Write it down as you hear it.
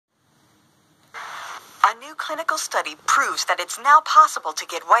A new clinical study proves that it's now possible to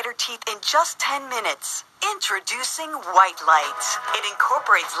get whiter teeth in just 10 minutes. Introducing White Light. It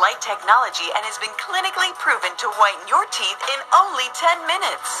incorporates light technology and has been clinically proven to whiten your teeth in only 10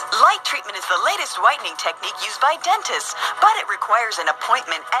 minutes. Light treatment is the latest whitening technique used by dentists, but it requires an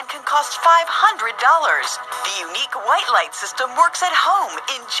appointment and can cost $500. The unique White Light system works at home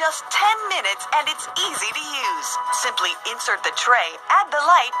in just 10 minutes and it's easy to use. Simply insert the tray, add the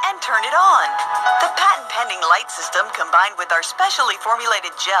light, and turn it on. The patent-pending light system, combined with our specially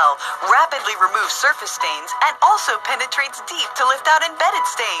formulated gel, rapidly removes surface stains and also penetrates deep to lift out embedded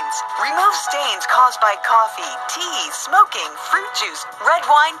stains. Remove stains caused by coffee, tea, smoking, fruit juice, red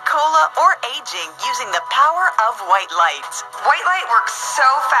wine, cola, or aging using the power of White Light. White Light works so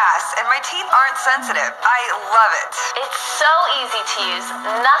fast and my teeth aren't sensitive. I love it. It's so easy to use.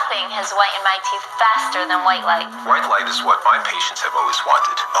 Nothing has whitened my teeth faster than White Light. White Light is what my patients have always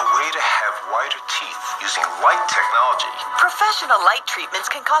wanted. A way to have whiter teeth using light technology. Professional light treatments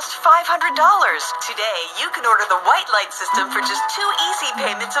can cost $500. Today, you can order the White Light system for just 2 easy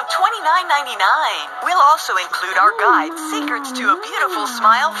payments of $29.99. We'll also include our guide, Secrets to a Beautiful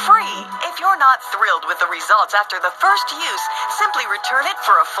Smile, free. If you're not thrilled with the results after the first use, simply return it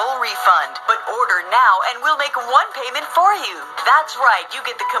for a full refund. But order now and we'll make 1 payment for you. That's right, you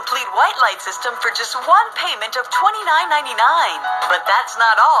get the complete White Light system for just 1 payment of $29.99. But that's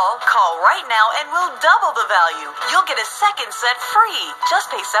not all. Call right now and we'll double the value. You'll get a second set free.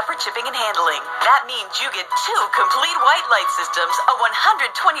 Just pay separate shipping and handling. That means you get 2 complete White Light systems, a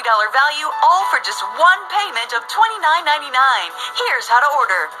 $120 value, all for just 1 payment of $29.99. Here's how to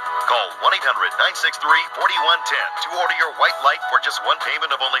order. Call 1-800-963-4110 to order your White Light for just 1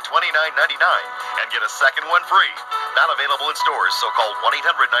 payment of only $29.99 and get a second one free. Not available in stores, so call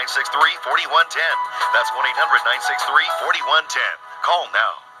 1-800-963-4110. That's 1-800-963-4110. Call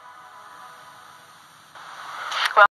now.